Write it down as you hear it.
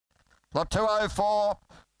Lot 204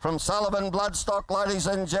 from Sullivan Bloodstock, ladies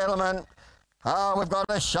and gentlemen. We've got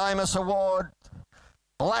a Seamus Award.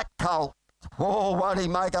 Black Colt. Oh, won't he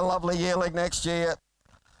make a lovely yearling next year?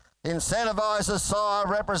 Incentiviser sire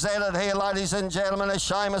represented here, ladies and gentlemen, a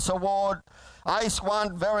Seamus Award. Ace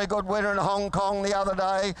won, very good winner in Hong Kong the other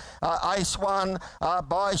day. Ace won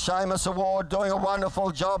by Seamus Award, doing a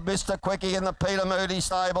wonderful job, Mr. Quickie in the Peter Moody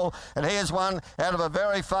stable. And here's one out of a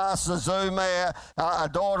very fast Zoo mare, a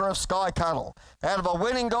daughter of Sky Cuddle. Out of a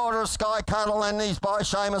winning daughter of Sky Cuddle, and he's by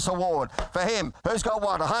Seamus Award. For him, who's got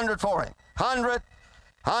what? 100 for him.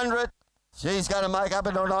 100. She's going to make up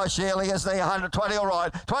into a nice yearling, isn't he? 120, all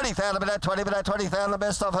right. 20,000, but that 20,000, the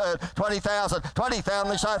best I've heard. 20,000,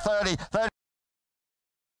 the show, 30.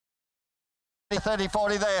 30,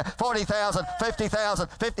 40 there, 40,000, 50,000,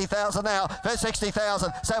 50,000 now,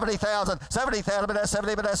 60,000, 70,000, 70,000, but that's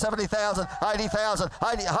 70, but that's 70,000, 80,000,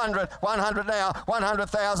 80, 100, 100 now,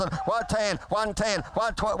 100,000, 110, 110,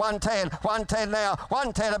 110, 110 now,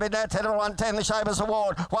 110 a bit now, 10 and 110, the Seamus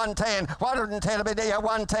Award, 110, 110 a bit there,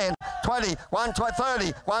 110, 20,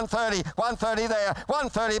 130, 130, 130 there,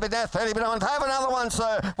 130 a bit now, 30 but on. Have another one,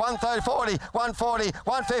 sir, 130, 40, 140,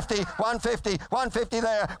 150, 150, 150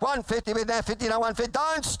 there, 150 a bit now, 50 now, 150.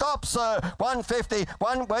 Don't stop, sir. 150.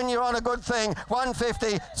 When you're on a good thing.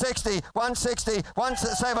 150, 60, 160,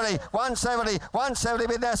 170, 170, 170.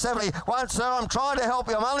 Bid now 70. Sir, I'm trying to help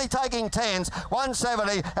you. I'm only taking 10s.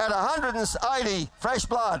 170 at 180. Fresh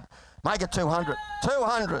blood. Make it 200.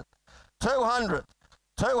 200. 200.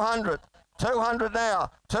 200. 200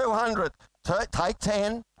 now. 200. Take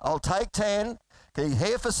 10. I'll take 10.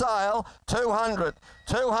 Here for sale. 200.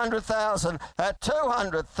 200,000 at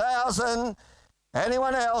 200,000.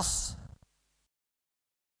 Anyone else?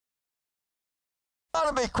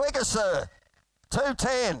 Got to be quicker, sir.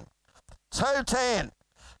 210. 210.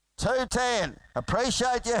 210.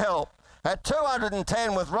 Appreciate your help. At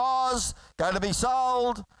 210 with Roz. Going to be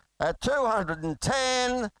sold. At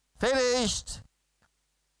 210. Finished.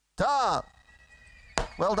 Done.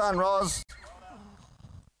 Well done, Roz.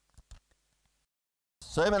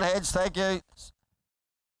 Seaman Heads, thank you.